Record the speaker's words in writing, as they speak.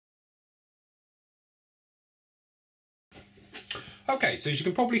Okay, so as you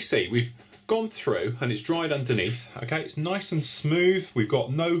can probably see, we've gone through and it's dried underneath. Okay, it's nice and smooth. We've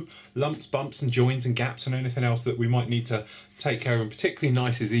got no lumps, bumps and joins and gaps and anything else that we might need to take care of. And particularly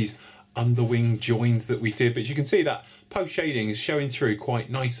nice is these underwing joins that we did. But you can see that post shading is showing through quite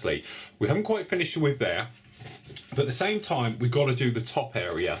nicely. We haven't quite finished with there, but at the same time, we've got to do the top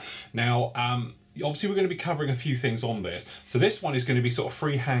area. Now, obviously we're going to be covering a few things on this. So this one is going to be sort of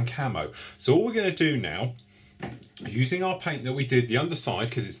freehand camo. So all we're going to do now, using our paint that we did the underside,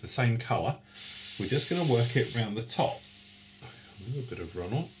 because it's the same colour, we're just going to work it around the top. A little bit of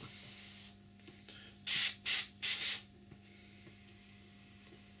run on.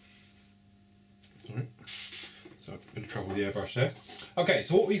 Sorry. So a bit of trouble with the airbrush there. Okay,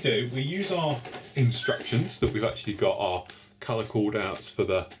 so what we do, we use our instructions that we've actually got our colour called outs for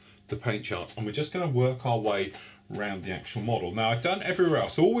the paint charts, and we're just going to work our way around the actual model. Now I've done everywhere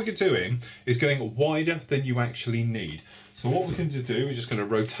else, so all we're doing is going wider than you actually need. So what we're going to do, we're just going to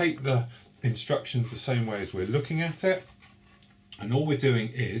rotate the instructions the same way as we're looking at it, and all we're doing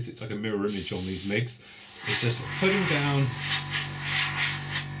is, it's like a mirror image on these MIGs, it's just putting down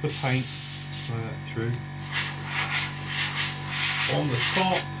the paint through on the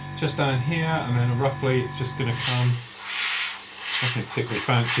top, just down here, and then roughly it's just going to come, nothing particularly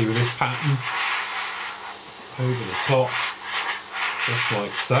fancy with this pattern, over the top, just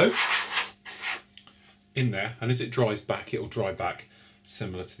like so, in there, and as it dries back, it will dry back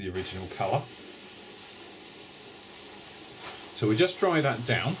similar to the original colour. So we just dry that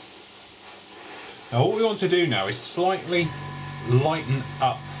down. Now what we want to do now is slightly lighten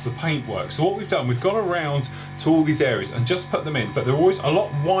up the paintwork. So what we've done, we've gone around to all these areas and just put them in, but they're always a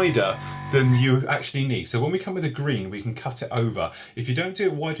lot wider than you actually need. So when we come with a green, we can cut it over. If you don't do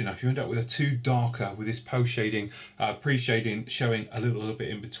it wide enough, you end up with a too darker, with this post shading, pre-shading showing a little bit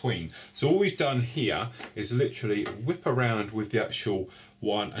in between. So all we've done here is literally whip around with the actual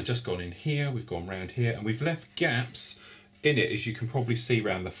one and just gone in here, we've gone around here, and we've left gaps in it, as you can probably see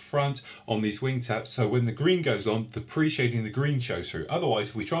around the front on these wing taps, so when the green goes on, the pre-shading the green shows through. Otherwise,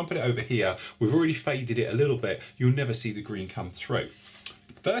 if we try and put it over here, we've already faded it a little bit, you'll never see the green come through.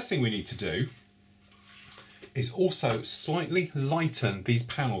 First thing we need to do is also slightly lighten these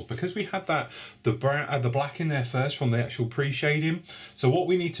panels, because we had the black in there first from the actual pre-shading. So what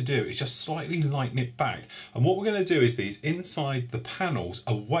we need to do is just slightly lighten it back. And what we're going to do is these inside the panels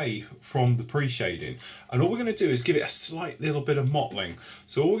away from the pre-shading. And all we're going to do is give it a slight little bit of mottling.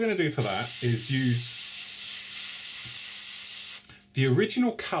 So all we're going to do for that is use the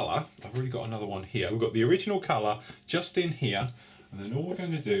original colour. I've already got another one here. We've got the original colour just in here. And then all we're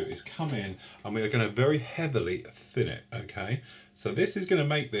going to do is come in and we're going to very heavily thin it, okay? So this is going to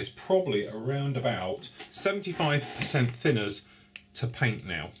make this probably around about 75% thinners to paint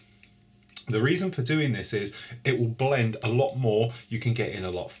now. The reason for doing this is it will blend a lot more. You can get in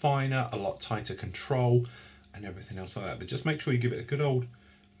a lot finer, a lot tighter control and everything else like that. But just make sure you give it a good old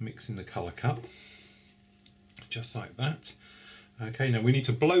mix in the colour cut, just like that. Okay, now we need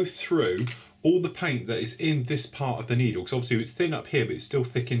to blow through all the paint that is in this part of the needle, because obviously it's thin up here but it's still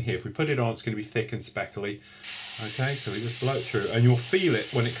thick in here. If we put it on, it's going to be thick and speckly. Okay, so we just blow it through, and you'll feel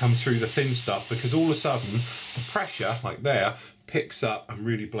it when it comes through the thin stuff, because all of a sudden the pressure, like there, picks up and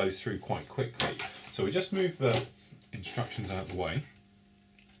really blows through quite quickly. So we just move the instructions out of the way.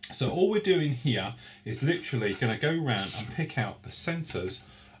 So all we're doing here is literally going to go around and pick out the centres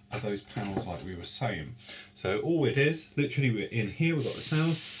of those panels like we were saying. So all it is, literally we're in here, we've got the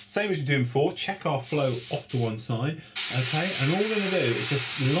sound, same as we were doing before, check our flow off to one side, okay, and all we're going to do is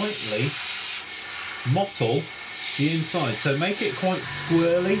just lightly mottle the inside, so make it quite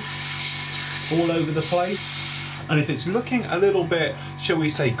swirly all over the place, and if it's looking a little bit, shall we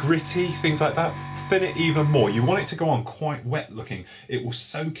say, gritty, things like that, thin it even more. You want it to go on quite wet looking, it will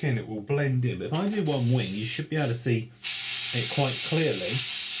soak in, it will blend in. But if I do one wing, you should be able to see it quite clearly.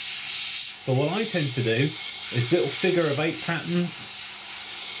 But what I tend to do is little figure of 8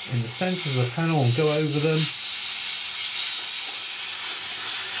 patterns in the centre of the panel and go over them.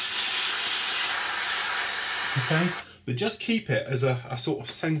 Okay, but just keep it as a sort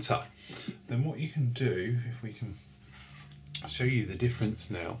of centre. Then what you can do, if we can show you the difference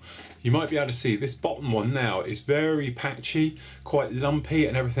now, you might be able to see this bottom one now is very patchy, quite lumpy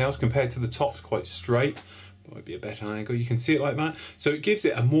and everything else, compared to the top's quite straight. Might be a better angle, you can see it like that. So it gives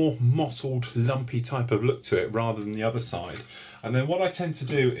it a more mottled, lumpy type of look to it rather than the other side. And then what I tend to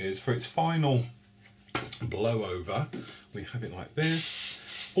do is, for its final blow over, we have it like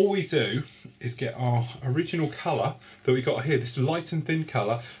this. All we do is get our original colour that we got here, this light and thin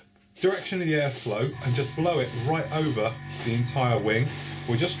colour, direction of the airflow, and just blow it right over the entire wing.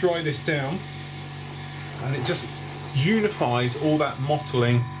 We'll just dry this down, and it just unifies all that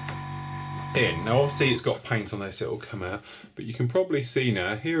mottling in. Now obviously it's got paint on there so it'll come out, but you can probably see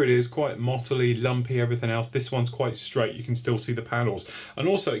now, here it is, quite mottly, lumpy, everything else. This one's quite straight, you can still see the panels. And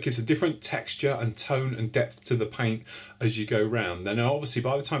also it gives a different texture and tone and depth to the paint as you go round. Then obviously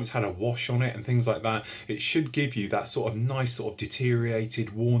by the time it's had a wash on it and things like that, it should give you that sort of nice sort of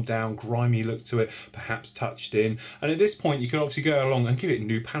deteriorated, worn down, grimy look to it, perhaps touched in. And at this point you can obviously go along and give it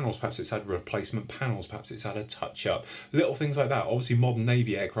new panels. Perhaps it's had replacement panels, perhaps it's had a touch up, little things like that. Obviously modern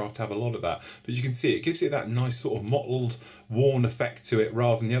Navy aircraft have a lot of that. But you can see it gives it that nice sort of mottled, worn effect to it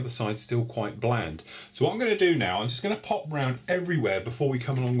rather than the other side still quite bland. So what I'm going to do now, I'm just going to pop round everywhere before we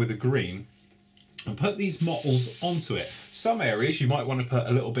come along with the green and put these mottles onto it. Some areas you might want to put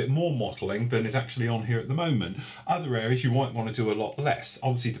a little bit more mottling than is actually on here at the moment. Other areas you might want to do a lot less.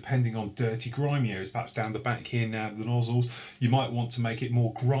 Obviously depending on dirty, grimy areas, perhaps down the back here now, the nozzles, you might want to make it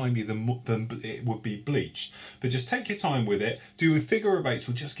more grimy than it would be bleached. But just take your time with it. Doing figure of eights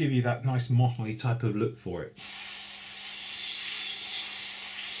will just give you that nice mottly type of look for it.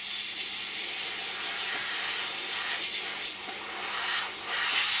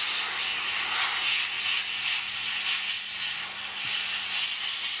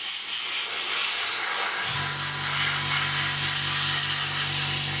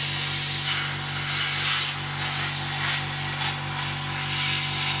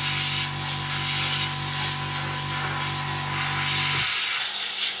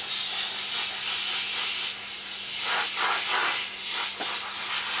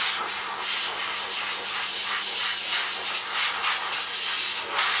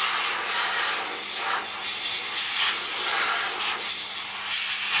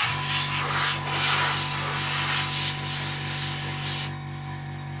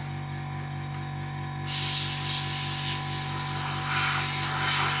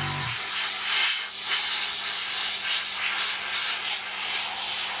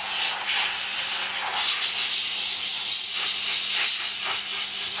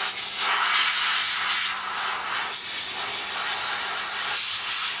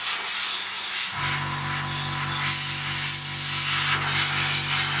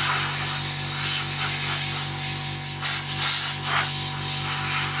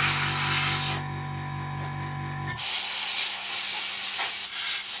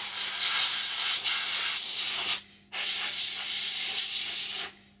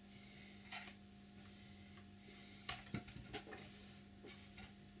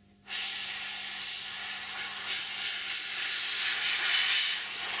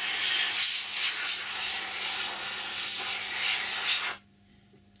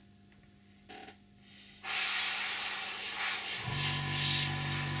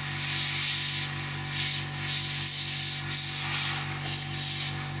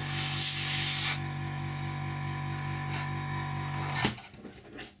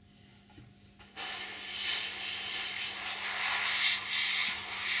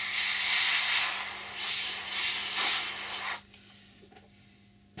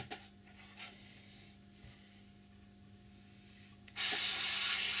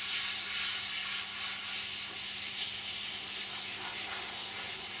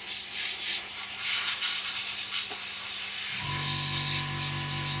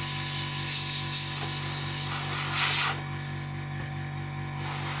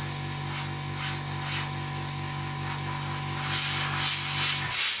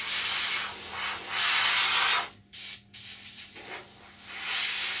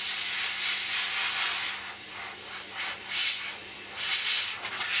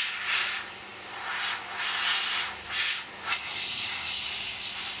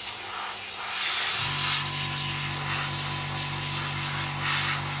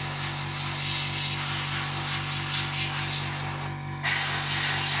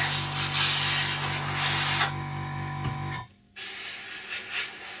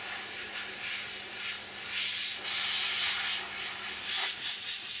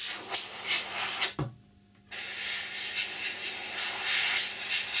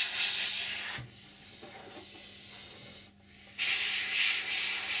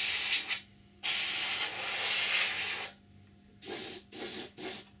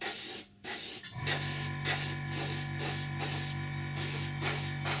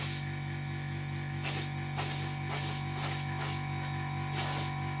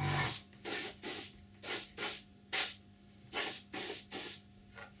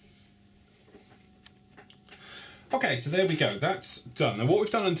 Okay, so there we go, that's done. Now what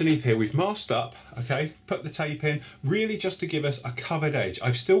we've done underneath here, we've masked up, okay, put the tape in, really just to give us a covered edge.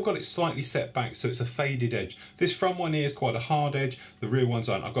 I've still got it slightly set back, so it's a faded edge. This front one here is quite a hard edge, the rear ones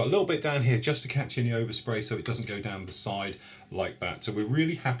aren't. I've got a little bit down here just to catch any overspray so it doesn't go down the side like that. So we're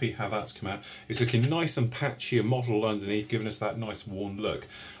really happy how that's come out. It's looking nice and patchy and mottled underneath, giving us that nice worn look.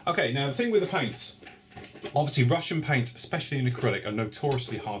 Okay, now the thing with the paints, obviously Russian paints, especially in acrylic, are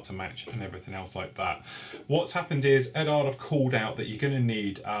notoriously hard to match and everything else like that. What's happened is Eduard have called out that you're going to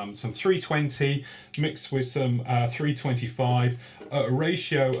need some 320 mixed with some 325, a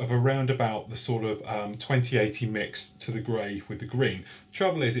ratio of around about the sort of 2080 mix to the grey with the green.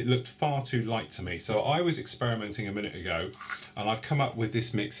 Trouble is, it looked far too light to me, so I was experimenting a minute ago and I've come up with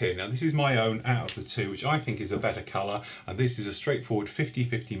this mix here. Now this is my own out of the two, which I think is a better colour, and this is a straightforward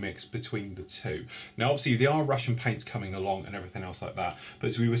 50-50 mix between the two. Now obviously there are Russian paints coming along and everything else like that, but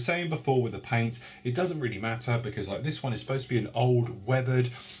as we were saying before with the paints, it doesn't really matter because like this one is supposed to be an old weathered,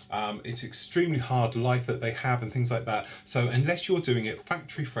 it's extremely hard life that they have and things like that, so unless you're doing it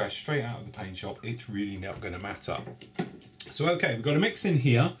factory fresh straight out of the paint shop, it's really not going to matter. So okay, we've got a mix in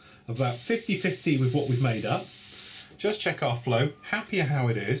here of about 50-50 with what we've made up. Just check our flow, happy how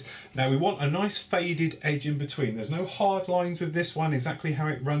it is. Now we want a nice faded edge in between. There's no hard lines with this one, exactly how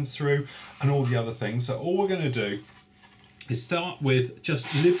it runs through and all the other things. So all we're going to do is start with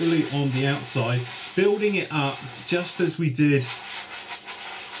just liberally on the outside, building it up just as we did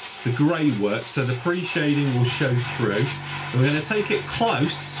the grey work, so the pre-shading will show through. And we're going to take it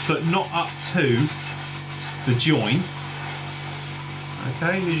close, but not up to the join.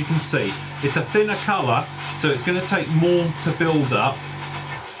 Okay, as you can see, it's a thinner colour, so it's going to take more to build up.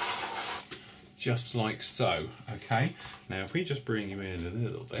 Just like so, okay? Now if we just bring you in a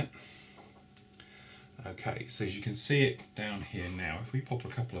little bit. Okay, so as you can see it down here now, if we pop a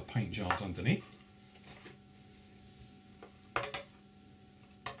couple of paint jars underneath.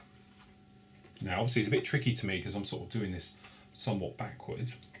 Now obviously it's a bit tricky to me because I'm sort of doing this somewhat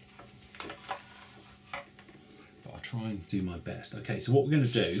backwards. But I'll try and do my best. Okay, so what we're going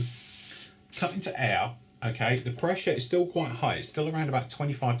to do, cut into air. Okay, the pressure is still quite high. It's still around about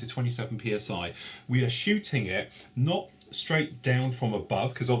 25 to 27 psi. We are shooting it not straight down from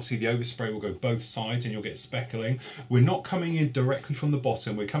above because obviously the overspray will go both sides and you'll get speckling. We're not coming in directly from the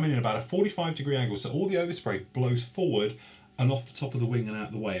bottom. We're coming in about a 45-degree angle, so all the overspray blows forward and off the top of the wing and out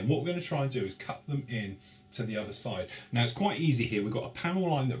of the way. And what we're going to try and do is cut them in to the other side. Now it's quite easy here. We've got a panel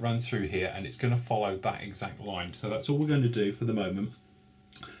line that runs through here and it's going to follow that exact line. So that's all we're going to do for the moment.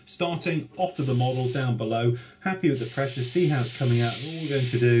 Starting off of the model down below, happy with the pressure, see how it's coming out, and all we're going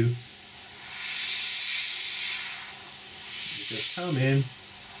to do is just come in,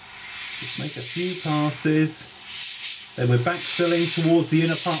 just make a few passes, then we're backfilling towards the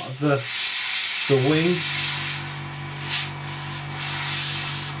inner part of the wing,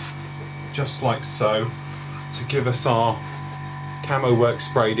 just like so, to give us our camo work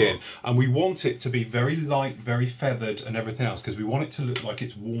sprayed in. And we want it to be very light, very feathered and everything else because we want it to look like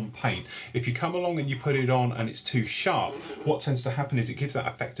it's warm paint. If you come along and you put it on and it's too sharp, what tends to happen is it gives that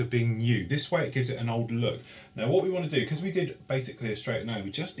effect of being new. This way it gives it an old look. Now what we want to do, because we did basically a straight line,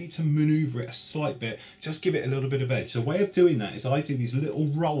 we just need to maneuver it a slight bit, just give it a little bit of edge. The way of doing that is I do these little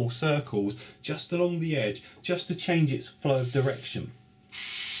roll circles just along the edge, just to change its flow of direction.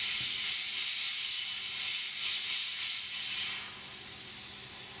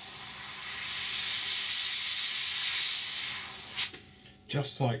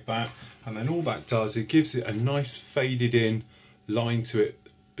 Just like that, and then all that does, it gives it a nice faded in line to it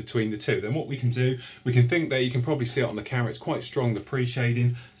between the two. Then what we can do, we can think that you can probably see it on the camera, it's quite strong, the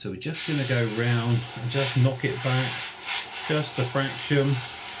pre-shading, so we're just going to go round and just knock it back just a fraction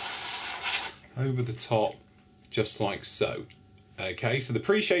over the top, just like so. Okay, so the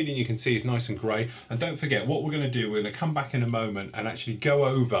pre-shading you can see is nice and grey, and don't forget what we're going to do, we're going to come back in a moment and actually go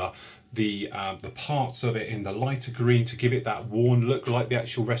over the parts of it in the lighter green to give it that worn look like the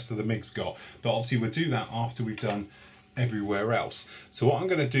actual rest of the MIG's got. But obviously we'll do that after we've done everywhere else. So what I'm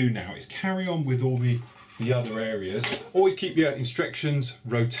going to do now is carry on with all the other areas. Always keep your instructions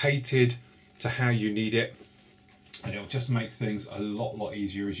rotated to how you need it, and it'll just make things a lot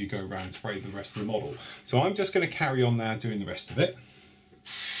easier as you go around and spray the rest of the model. So I'm just going to carry on now doing the rest of it.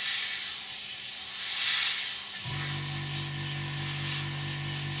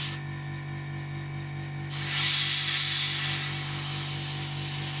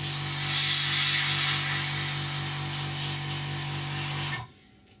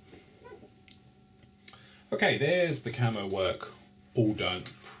 Okay, there's the camo work all done.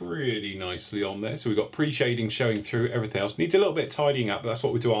 pretty nicely on there. So we've got pre-shading showing through everything else. Needs a little bit of tidying up, but that's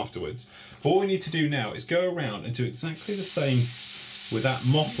what we do afterwards. But what we need to do now is go around and do exactly the same with that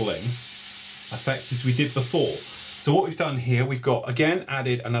mottling effect as we did before. So what we've done here, we've got, again,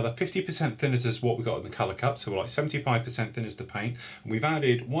 added another 50% thinner to what we've got in the colour cup. So we're like 75% thinners to paint. And we've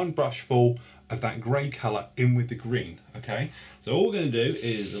added one brush full of that grey colour in with the green, okay? So all we're going to do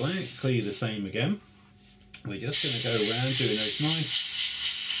is exactly the same again. We're just going to go around doing those nice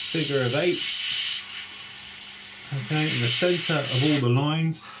figure of eights, okay, in the centre of all the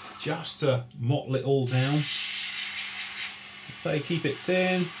lines, just to mottle it all down. So keep it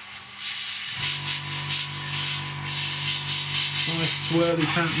thin. Nice swirly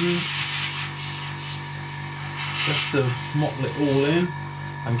patterns, just to mottle it all in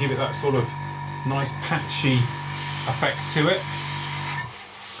and give it that sort of nice patchy effect to it.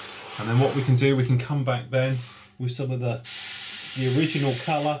 And then what we can do, we can come back then with some of the original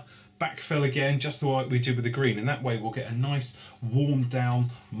colour, backfill again, just like we did with the green, and that way we'll get a nice warmed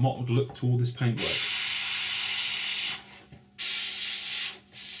down mottled look to all this paintwork.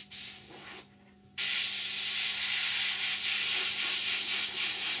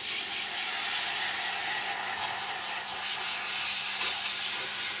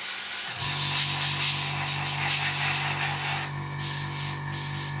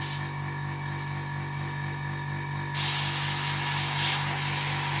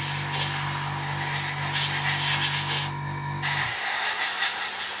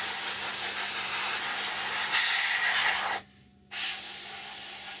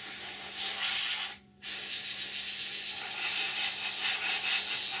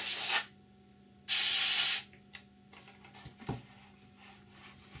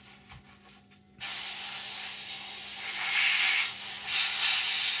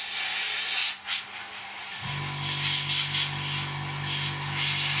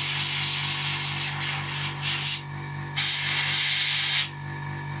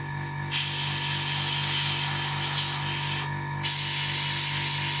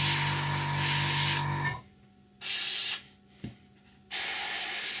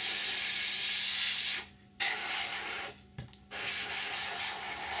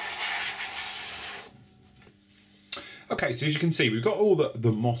 Okay, so as you can see, we've got all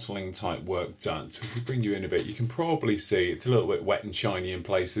the mottling type work done. So if we bring you in a bit, you can probably see it's a little bit wet and shiny in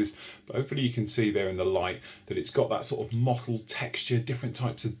places, but hopefully you can see there in the light that it's got that sort of mottled texture, different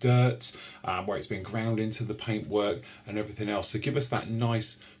types of dirts, where it's been ground into the paintwork and everything else. So give us that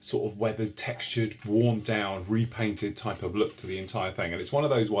nice sort of weathered, textured, worn down, repainted type of look to the entire thing. And it's one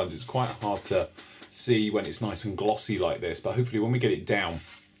of those ones, it's quite hard to see when it's nice and glossy like this, but hopefully when we get it down,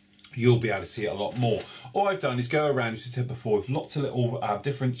 you'll be able to see it a lot more. All I've done is go around, as I said before, with lots of little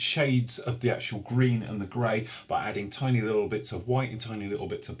different shades of the actual green and the grey by adding tiny little bits of white and tiny little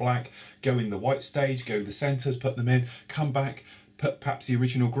bits of black. Go in the white stage, go the centres, put them in, come back, put perhaps the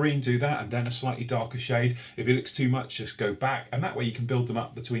original green, do that, and then a slightly darker shade. If it looks too much, just go back, and that way you can build them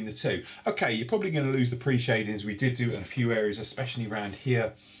up between the two. Okay, you're probably going to lose the pre-shading, as we did do in a few areas, especially around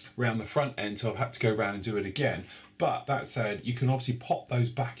here, around the front end, so I've had to go around and do it again. But that said, you can obviously pop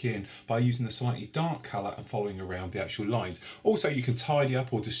those back in by using the slightly dark colour and following around the actual lines. Also, you can tidy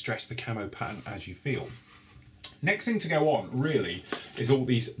up or distress the camo pattern as you feel. Next thing to go on really is all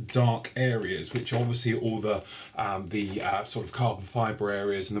these dark areas, which obviously all the sort of carbon fibre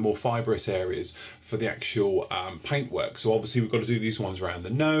areas and the more fibrous areas for the actual paintwork. So obviously we've got to do these ones around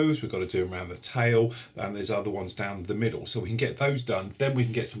the nose, we've got to do them around the tail, and there's other ones down the middle. So we can get those done, then we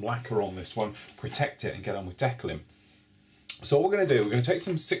can get some lacquer on this one, protect it and get on with decaling. So what we're going to do, we're going to take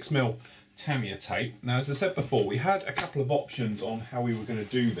some 6mm Tamiya tape. Now, as I said before, we had a couple of options on how we were going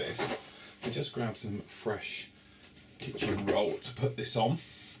to do this. We just grab some fresh kitchen roll to put this on.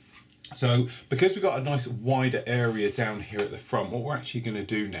 So because we've got a nice wider area down here at the front, what we're actually going to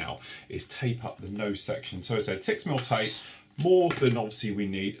do now is tape up the nose section. So as I said, 6mm tape, more than obviously we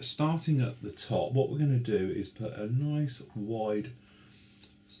need. Starting at the top, what we're going to do is put a nice wide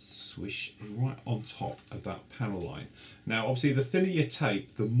swish right on top of that panel line. Now obviously the thinner your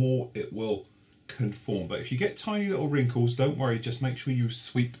tape, the more it will conform, but if you get tiny little wrinkles, don't worry, just make sure you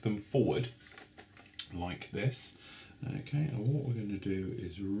sweep them forward like this. Okay, and what we're going to do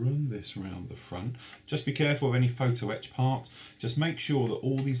is run this around the front. Just be careful of any photo etch parts. Just make sure that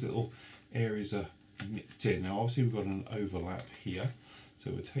all these little areas are nipped in. Now obviously we've got an overlap here,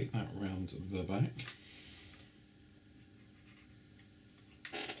 so we'll take that round the back.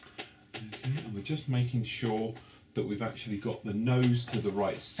 Okay, and we're just making sure that we've actually got the nose to the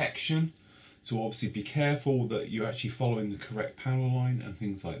right section. So obviously be careful that you're actually following the correct panel line and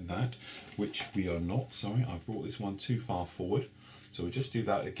things like that, which we are not. Sorry, I've brought this one too far forward. So we'll just do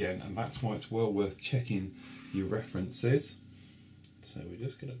that again, and that's why it's well worth checking your references. So we're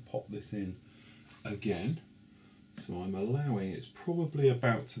just going to pop this in again. So I'm allowing, it's probably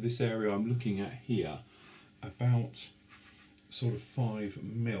about to this area I'm looking at here, about sort of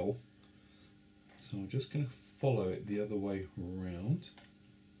 5mm. So I'm just going to follow it the other way around.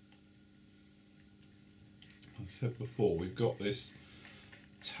 I said before, we've got this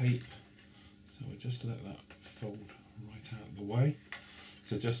tape, so we'll just let that fold right out of the way.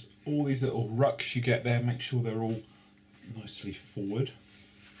 So just all these little rucks you get there, make sure they're all nicely forward.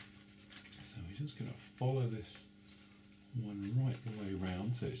 So we're just going to follow this one right the way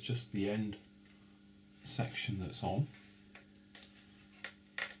round, so it's just the end section that's on.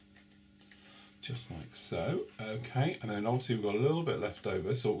 Just like so. Okay, and then obviously we've got a little bit left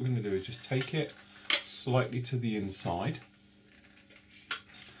over, so what we're going to do is just take it slightly to the inside,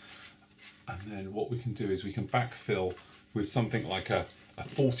 and then what we can do is we can backfill with something like a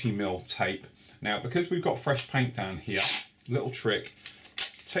 40mm tape. Now because we've got fresh paint down here, little trick,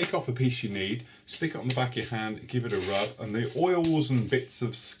 take off a piece you need, stick it on the back of your hand, give it a rub, and the oils and bits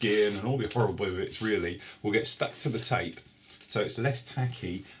of skin and all the horrible bits really will get stuck to the tape, so it's less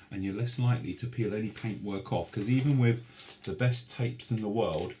tacky and you're less likely to peel any paintwork off, because even with the best tapes in the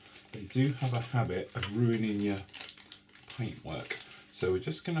world, they do have a habit of ruining your paintwork. So we're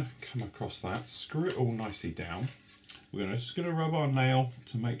just going to come across that, screw it all nicely down. We're just going to rub our nail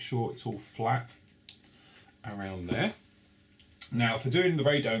to make sure it's all flat around there. Now for doing the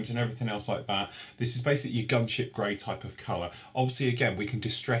radomes and everything else like that, this is basically your gunship grey type of colour. Obviously again, we can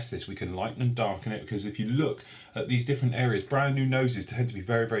distress this, we can lighten and darken it, because if you look at these different areas, brand new noses tend to be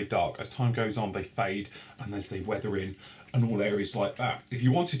very, very dark. As time goes on, they fade and as they weather in, and all areas like that. If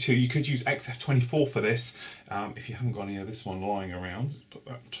you wanted to, you could use XF24 for this. If you haven't got any of this one lying around, put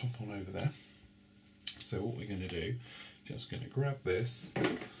that top on over there. So what we're going to do, just going to grab this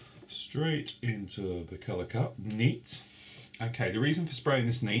straight into the colour cup, neat. Okay, the reason for spraying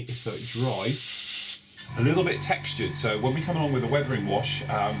this neat is so it dries a little bit textured, so when we come along with a weathering wash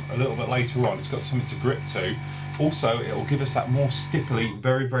a little bit later on, it's got something to grip to. Also, it will give us that more stipply,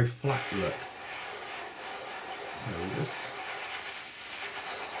 very, very flat look. So we just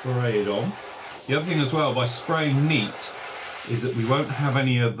spray it on. The other thing as well, by spraying neat, is that we won't have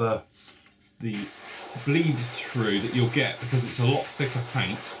any of the bleed through that you'll get, because it's a lot thicker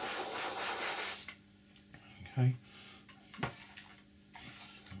paint. Okay.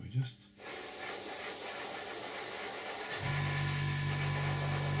 So we just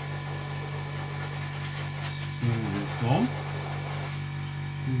spray this on.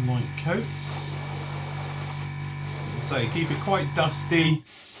 Light coats. So keep it quite dusty,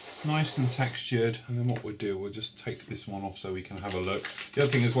 nice and textured, and then what we'll do, we'll just take this one off so we can have a look. The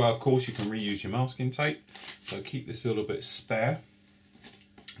other thing as well, of course, you can reuse your masking tape, so keep this a little bit spare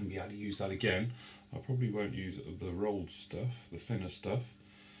and be able to use that again. I probably won't use the rolled stuff, the thinner stuff,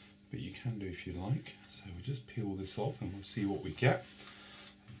 but you can do if you like. So we'll just peel this off and we'll see what we get.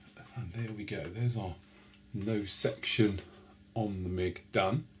 And there we go, there's our nose section on the MIG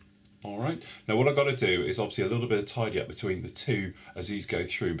done. Alright, now what I've got to do is obviously a little bit of tidy up between the two as these go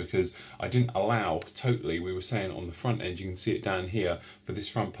through, because I didn't allow totally, we were saying on the front end, you can see it down here for this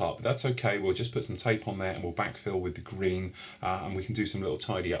front part, but that's okay. We'll just put some tape on there and we'll backfill with the green, and we can do some little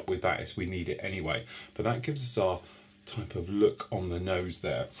tidy up with that if we need it anyway. But that gives us our type of look on the nose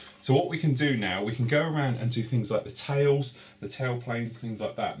there. So what we can do now, we can go around and do things like the tails, the tail planes, things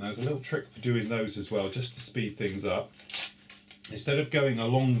like that. And there's a little trick for doing those as well, just to speed things up. Instead of going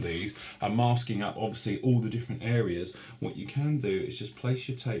along these and masking up obviously all the different areas, what you can do is just place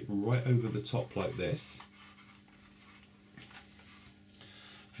your tape right over the top like this.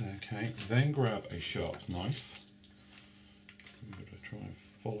 Okay, then grab a sharp knife. I'm going to try and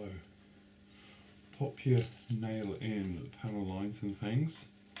follow, pop your nail in the panel lines and things.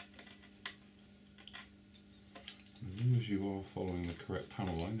 As long as you are following the correct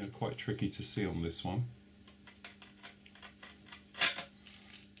panel line, they're quite tricky to see on this one.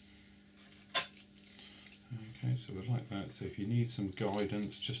 Okay, so we're like that, so if you need some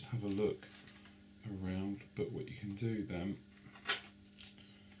guidance, just have a look around. But what you can do then,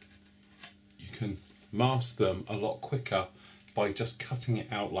 you can mask them a lot quicker by just cutting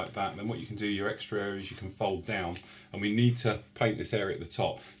it out like that. And then what you can do, your extra areas you can fold down, and we need to paint this area at the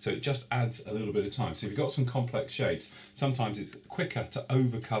top, so it just adds a little bit of time. So if you've got some complex shapes, sometimes it's quicker to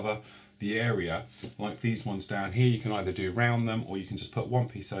overcover the area, like these ones down here. You can either do round them, or you can just put one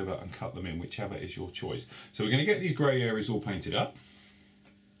piece over and cut them in, whichever is your choice. So we're going to get these grey areas all painted up.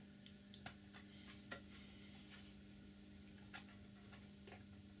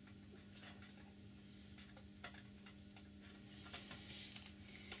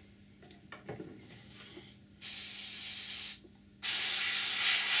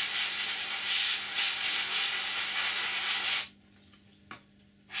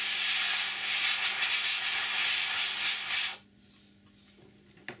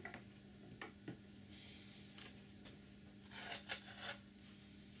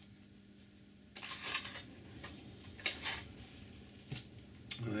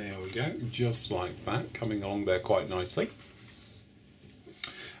 we go, just like that, coming along there quite nicely.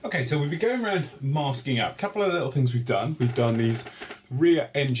 Okay, so we've been going around masking up. A couple of little things we've done. We've done these rear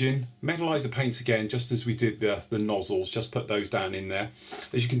engine metallizer paints again, just as we did the nozzles, just put those down in there.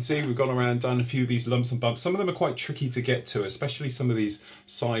 As you can see, we've gone around, done a few of these lumps and bumps. Some of them are quite tricky to get to, especially some of these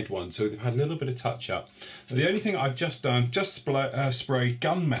side ones. So they've had a little bit of touch up. Now, the only thing I've just done, just spray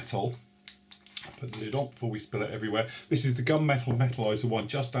gunmetal. Put the lid on before we spill it everywhere. This is the gunmetal metallizer one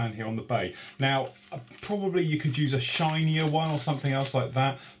just down here on the bay. Now, probably you could use a shinier one or something else like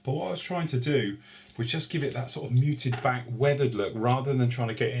that, but what I was trying to do was just give it that sort of muted back, weathered look, rather than trying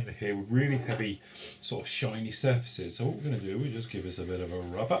to get into here with really heavy sort of shiny surfaces. So what we're going to do, we just give us a bit of a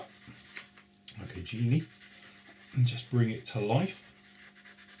rub up, like a genie, and just bring it to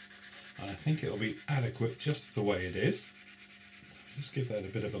life. And I think it'll be adequate just the way it is. Just give that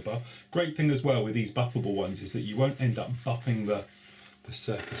a bit of a buff. Great thing as well with these buffable ones is that you won't end up buffing the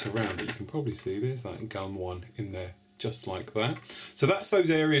surface around it. You can probably see there's that gun one in there, just like that. So that's those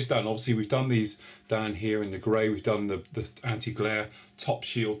areas done. Obviously we've done these down here in the grey. We've done the anti-glare, top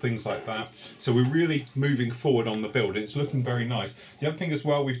shield, things like that. So we're really moving forward on the build. It's looking very nice. The other thing as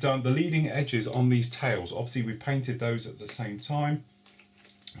well, we've done the leading edges on these tails. Obviously we've painted those at the same time.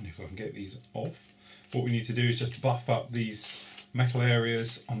 And if I can get these off, what we need to do is just buff up these metal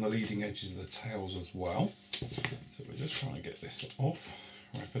areas on the leading edges of the tails as well. So we're just trying to get this off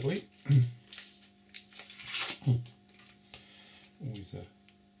rapidly. Always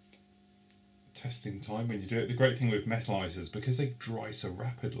a testing time when you do it. The great thing with metallizers, because they dry so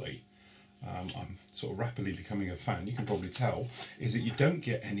rapidly, I'm sort of rapidly becoming a fan, you can probably tell, is that you don't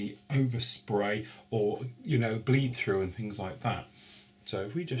get any overspray or, you know, bleed through and things like that. So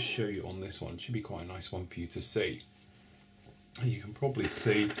if we just show you on this one, it should be quite a nice one for you to see. You can probably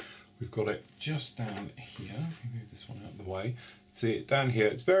see we've got it just down here. Let me move this one out of the way. See it down here,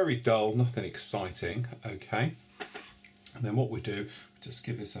 it's very dull, nothing exciting, okay. And then what we do, just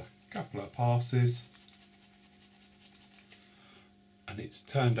give this a couple of passes, and it's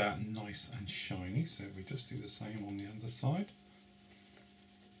turned out nice and shiny. So we just do the same on the underside.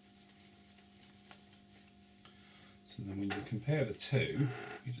 So then when you compare the two,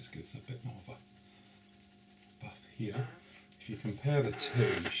 you just give us a bit more of a buff here. If you compare the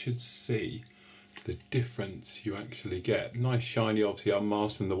two, you should see the difference you actually get. Nice shiny, obviously I'm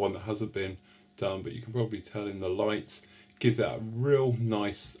masking the one that hasn't been done, but you can probably tell in the lights, gives that a real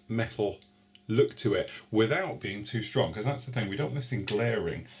nice metal look to it without being too strong, because that's the thing, we don't want this thing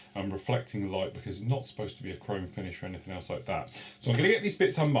glaring and reflecting light, because it's not supposed to be a chrome finish or anything else like that. So I'm going to get these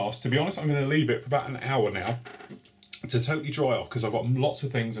bits unmasked. To be honest, I'm going to leave it for about an hour now to totally dry off, because I've got lots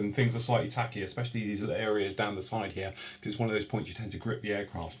of things and things are slightly tacky, especially these little areas down the side here, because it's one of those points you tend to grip the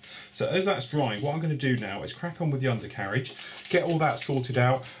aircraft. So as that's drying, what I'm going to do now is crack on with the undercarriage, get all that sorted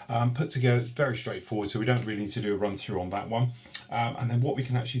out, put together. Very straightforward, so we don't really need to do a run through on that one. And then what we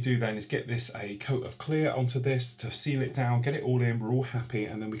can actually do then is get this a coat of clear onto this to seal it down, get it all in, we're all happy,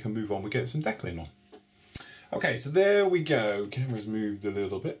 and then we can move on. We get some deckling on. Okay, so there we go. Camera's moved a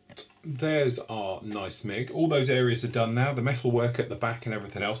little bit. There's our nice MIG. All those areas are done now. The metal work at the back and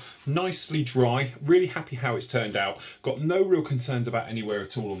everything else. Nicely dry. Really happy how it's turned out. Got no real concerns about anywhere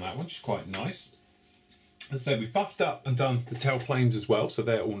at all on that one, which is quite nice. As I said, we've buffed up and done the tail planes as well, so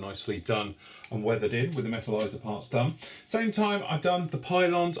they're all nicely done and weathered in with the metallizer parts done. Same time, I've done the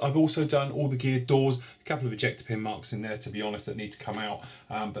pylons. I've also done all the geared doors. A couple of ejector pin marks in there, to be honest, that need to come out,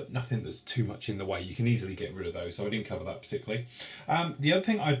 but nothing that's too much in the way. You can easily get rid of those, so I didn't cover that particularly. The other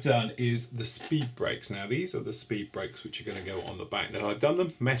thing I've done is the speed brakes. Now, these are the speed brakes which are going to go on the back. Now, I've done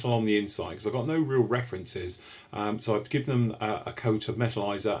them metal on the inside because I've got no real references, so I've given them a coat of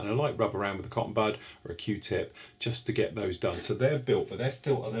metallizer and a light rub around with a cotton bud or a Q-tip just to get those done. So they're built, but they're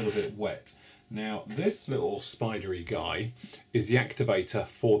still a little bit wet. Now, this little spidery guy is the activator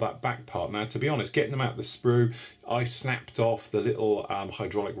for that back part. Now, to be honest, getting them out the sprue, I snapped off the little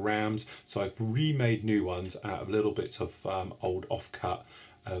hydraulic rams, so I've remade new ones out of little bits of old offcut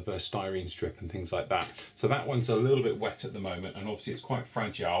of a styrene strip and things like that. So that one's a little bit wet at the moment, and obviously it's quite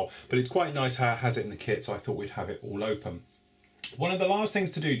fragile, but it's quite nice how it has it in the kit, so I thought we'd have it all open. One of the last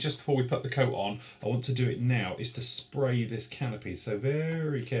things to do just before we put the coat on, I want to do it now, is to spray this canopy. So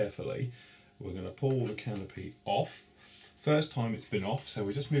very carefully, we're going to pull the canopy off. First time it's been off, so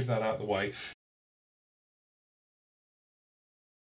we just move that out of the way.